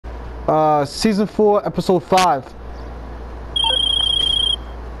Season 4, episode 5.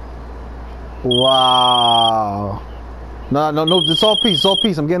 Wow. No, it's all peace, it's all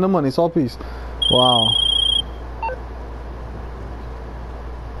peace. I'm getting the money, it's all peace. Wow.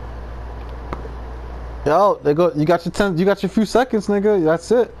 Yo, they go. You got your 10. You got your few seconds, nigga.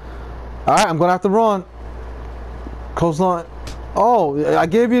 That's it. All right, I'm gonna have to run. Coastline. Oh, I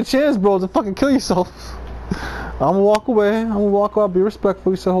gave you a chance, bro, to fucking kill yourself. I'm gonna walk away. I'm gonna walk out. Be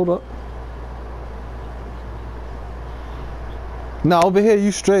respectful. You said, hold up. Now over here,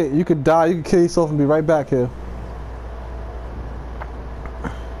 you straight. You could die. You could kill yourself and be right back here.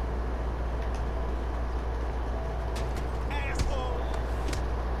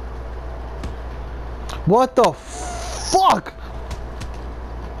 What the fuck?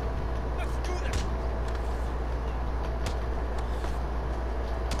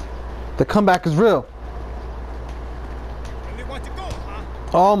 The comeback is real.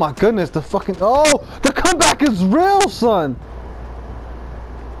 Oh my goodness, the fucking... Oh! The comeback is real, son!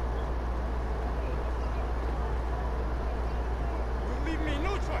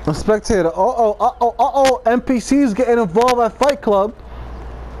 A spectator. Uh-oh. NPCs getting involved at Fight Club.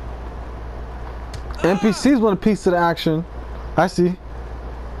 NPCs want a piece of the action. I see.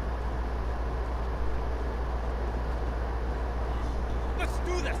 Let's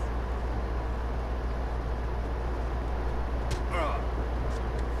do this.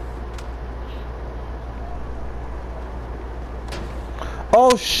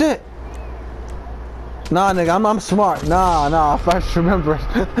 Oh shit. Nah, nigga, I'm smart. Nah, if I just remember it.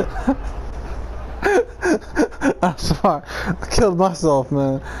 I'm smart. I killed myself,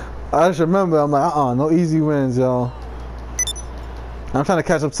 man. I just remember, I'm like, no easy wins, y'all. I'm trying to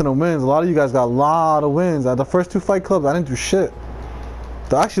catch up to the wins. A lot of you guys got a lot of wins. At the first 2 Fight Clubs, I didn't do shit.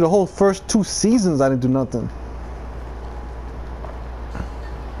 Actually, the whole first 2 seasons, I didn't do nothing.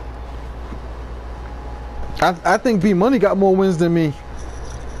 I think B Money got more wins than me.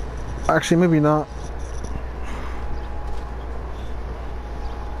 Actually, maybe not.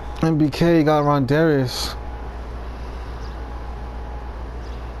 MBK got Rondarius.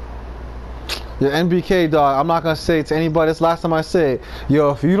 Yeah, NBK, dog, I'm not gonna say it to anybody. This last time I say it.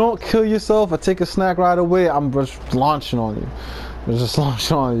 Yo, if you don't kill yourself or take a snack right away, I'm just launching on you. I'm just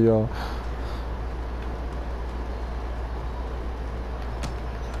launching on you, yo.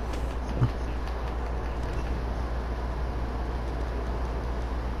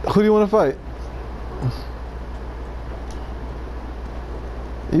 Who do you want to fight?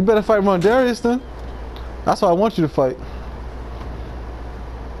 You better fight Rondarius then. That's what I want you to fight.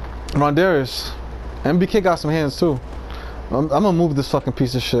 Rondarius. MBK got some hands too. I'm gonna move this fucking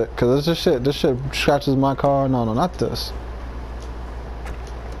piece of shit, cause this shit scratches my car. No, not this.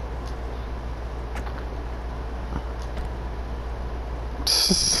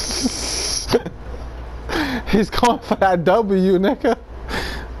 He's going for that W, nigga.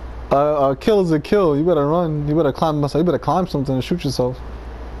 Kill is a kill. You better run. You better climb. You better climb something and shoot yourself.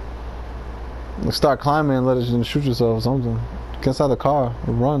 Start climbing and let it and shoot yourself or something. Get inside the car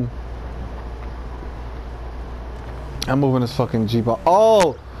or run. I'm moving this fucking Jeep out.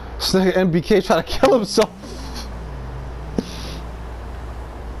 Oh! This nigga NBK trying to kill himself.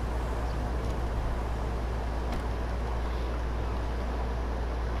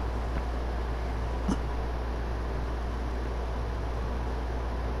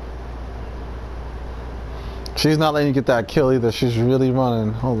 She's not letting you get that kill either. She's really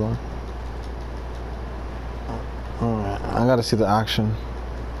running. Hold on. Alright, I gotta see the action.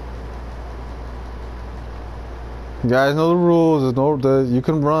 You guys know the rules. There's you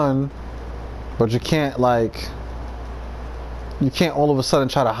can run, but you can't you can't all of a sudden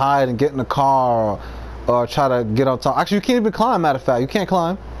try to hide and get in the car or try to get on top. Actually, you can't even climb. Matter of fact, you can't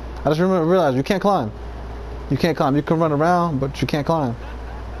climb. I just realized you can't climb. You can't climb. You can run around, but you can't climb.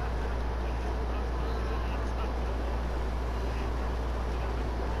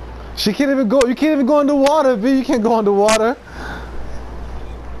 She can't even go. You can't even go underwater, V. You can't go underwater.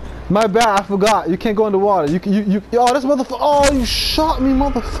 My bad, I forgot. You can't go underwater. Yo, this motherfucker. Oh, you shot me,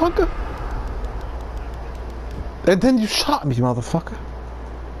 motherfucker. And then you shot me, motherfucker.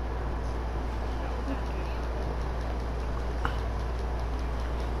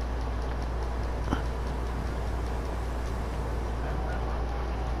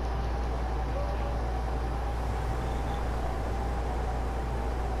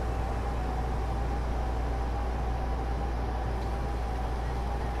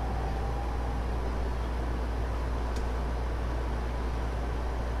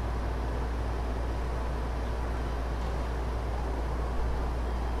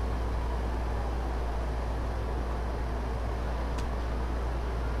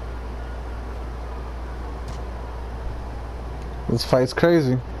 This fight's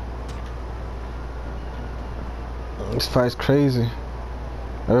crazy. This fight's crazy.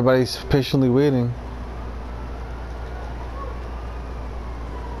 Everybody's patiently waiting.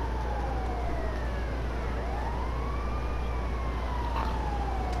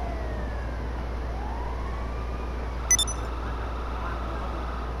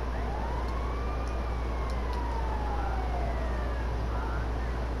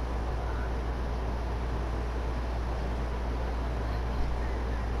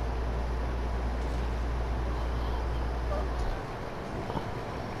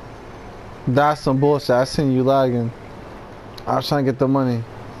 That's some bullshit. I seen you lagging. I was trying to get the money.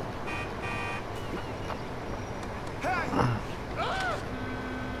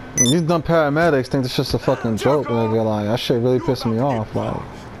 These dumb paramedics think this just a fucking joke, nigga. Like, that shit really pissed me off. Like,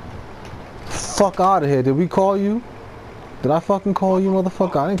 fuck out of here. Did we call you? Did I fucking call you,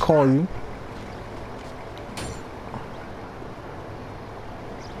 motherfucker? I didn't call you.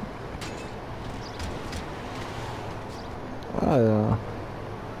 Yeah.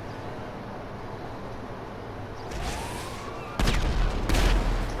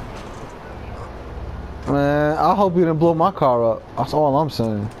 Man, I hope you didn't blow my car up. That's all I'm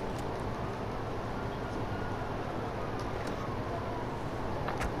saying.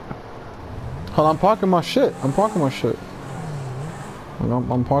 Hold on, I'm parking my shit. I'm parking my shit.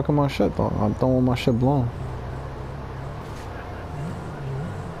 I'm parking my shit though. I don't want my shit blown.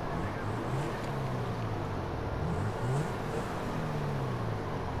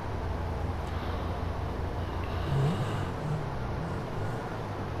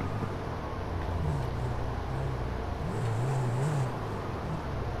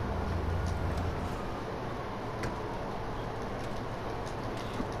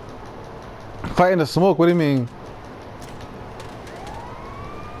 Fighting the smoke, what do you mean?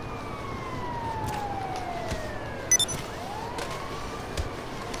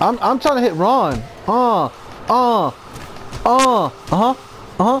 I'm trying to hit Ron. Uh-huh. Oh,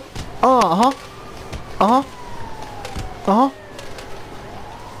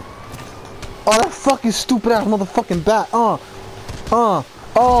 that fucking stupid ass motherfucking bat. Oh,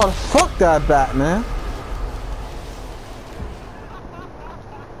 fuck that bat, man.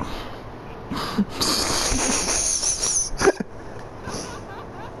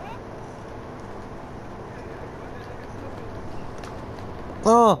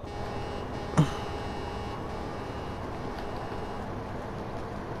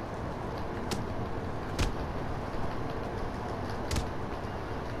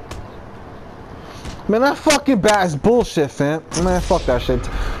 Man, that fucking bat is bullshit, fam. Man, fuck that shit.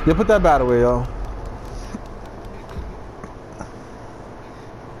 Yo, put that bat away, yo.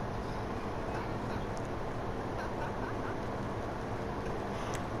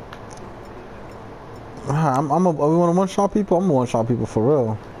 We want to one-shot people? I'm gonna one-shot people for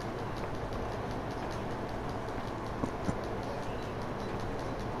real.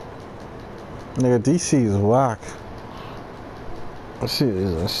 Nigga, DC is whack. Shit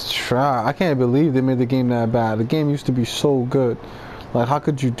is trash. I can't believe they made the game that bad. The game used to be so good. Like, how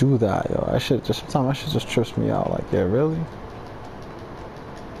could you do that, yo? That shit just, sometimes that shit just trips me out. Like, yeah, really?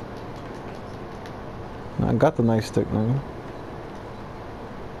 I got the nice stick, man.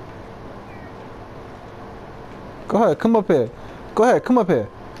 Go ahead, come up here. Go ahead, come up here.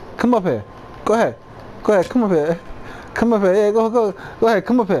 Come up here. Go ahead. Go ahead, come up here. Come up here. Yeah, go ahead,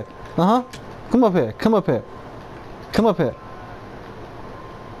 come up here. Uh-huh. Come up here. Come up here. Come up here.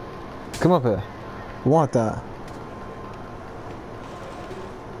 Come up here. Want that?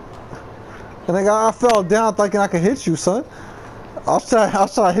 And I fell down thinking I could hit you, son. I was trying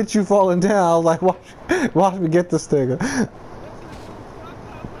to hit you falling down. I was like, watch me get this nigga.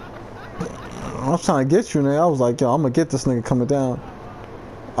 I was trying to get you, nigga. I was like, yo, I'm gonna get this nigga coming down.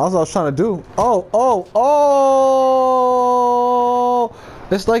 That's what I was trying to do. Oh!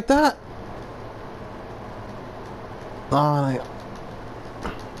 It's like that.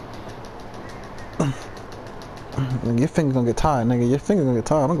 Nigga, your finger's gonna get tired, nigga. Your finger's gonna get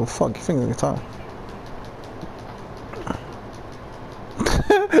tired. I don't give a fuck. Your finger's gonna get tired.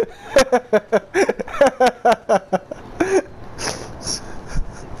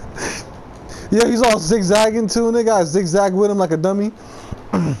 Yeah, he's all zigzagging too, nigga. I zigzag with him like a dummy.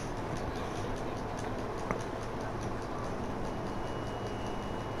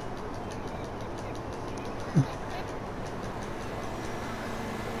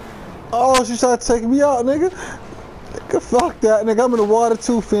 Oh, she tried to take me out, nigga. Nigga, fuck that, nigga. I'm in the water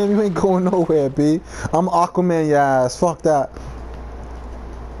too, fam. You ain't going nowhere, B. I'm Aquaman, your ass. Fuck that.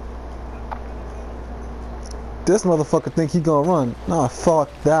 This motherfucker think he gonna run. Nah, fuck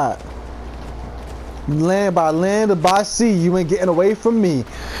that. Land by land or by sea, you ain't getting away from me.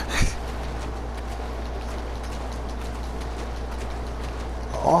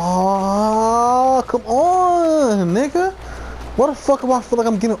 Oh, come on, nigga. What the fuck do I feel like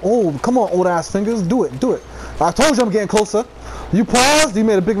I'm getting old? Come on, old ass fingers. Do it, do it. I told you I'm getting closer. You paused, you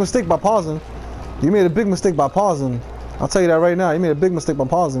made a big mistake by pausing. You made a big mistake by pausing. I'll tell you that right now. You made a big mistake by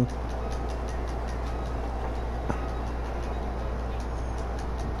pausing.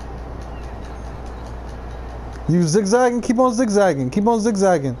 You zigzagging? Keep on zigzagging. Keep on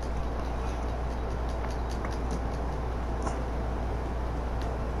zigzagging.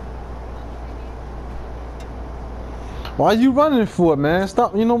 Why are you running for it, man?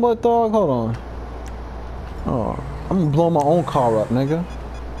 Stop. You know what, dog? Hold on. Oh, I'm gonna blow my own car up, nigga.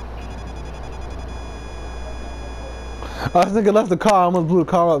 I think I left the car. I'm gonna blow the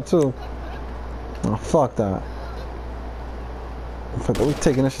car up too. Oh, fuck that. Fuck that. We're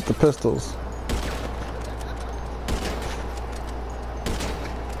taking this shit to pistols.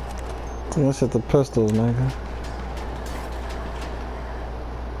 Taking this shit to pistols, nigga.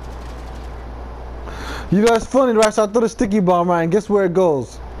 You guys funny, right? So I threw the sticky bomb right, and guess where it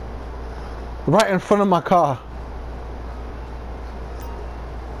goes? Right in front of my car.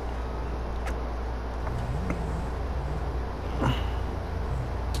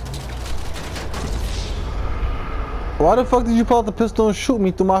 Why the fuck did you pull out the pistol and shoot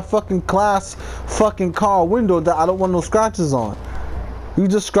me through my fucking class fucking car window that I don't want no scratches on? You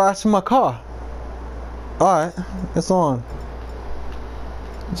just scratched my car. Alright, it's on.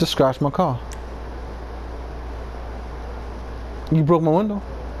 You just scratched my car. You broke my window.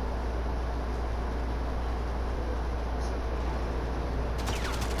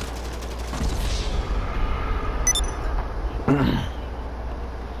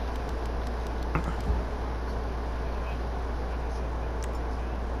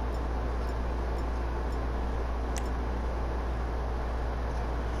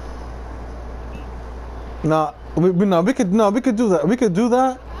 Nah, we could do that. We could do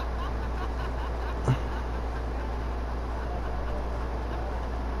that.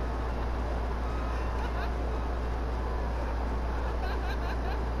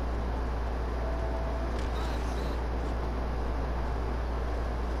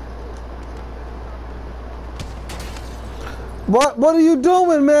 What are you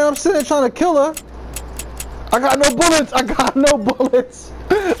doing, man? I'm sitting there trying to kill her. I got no bullets. I got no bullets.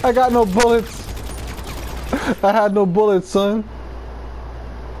 I got no bullets. I had no bullets, son.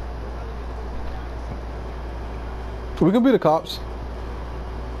 We can be the cops.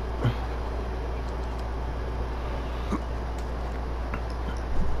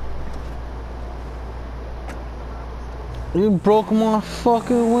 You broke my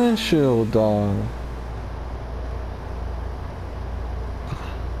fucking windshield, dog.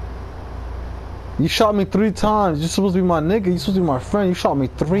 You shot me 3 times. You're supposed to be my nigga. You're supposed to be my friend. You shot me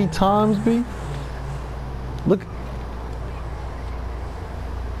 3 times, B. Look.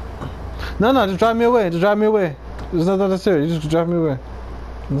 No, just drive me away. Just drive me away. It's not that serious. You just drive me away.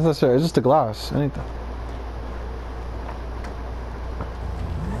 It's not that serious. It's just the glass. Anything.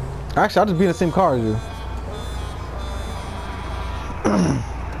 Actually, I'll just be in the same car as you.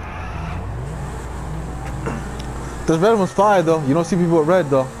 This red one's fire though. You don't see people with red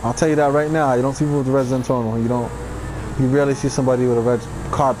though. I'll tell you that right now. You don't see people with the red Zentorno. You rarely see somebody with a red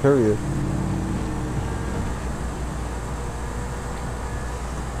car, period.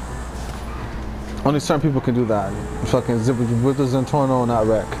 Only certain people can do that. Fucking zip with the Zentorno and not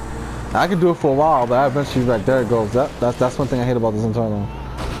wreck. I can do it for a while, but I eventually wreck. There it goes. That's one thing I hate about the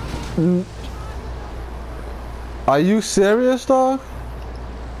Zentorno. Are you serious, dog?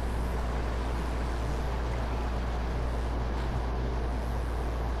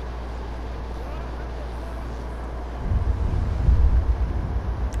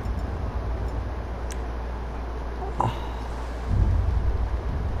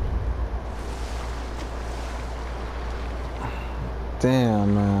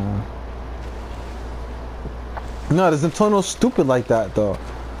 Damn, man. No, the Zentorno's stupid like that, though.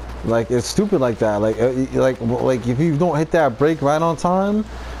 Like, it's stupid like that. Like if you don't hit that brake right on time,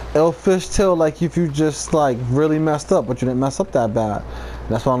 it'll fishtail like if you just, like, really messed up, but you didn't mess up that bad.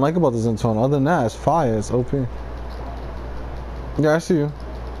 That's what I like about the Zentorno. Other than that, it's fire. It's OP. Yeah, I see you.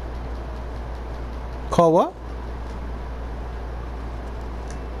 Call what?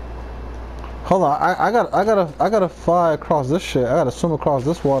 Hold on, I gotta fly across this shit. I gotta swim across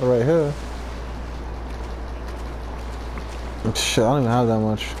this water right here. Shit, I don't even have that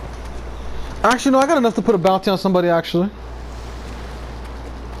much. Actually, no, I got enough to put a bounty on somebody, actually.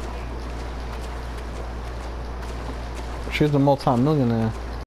 She's the multi-millionaire.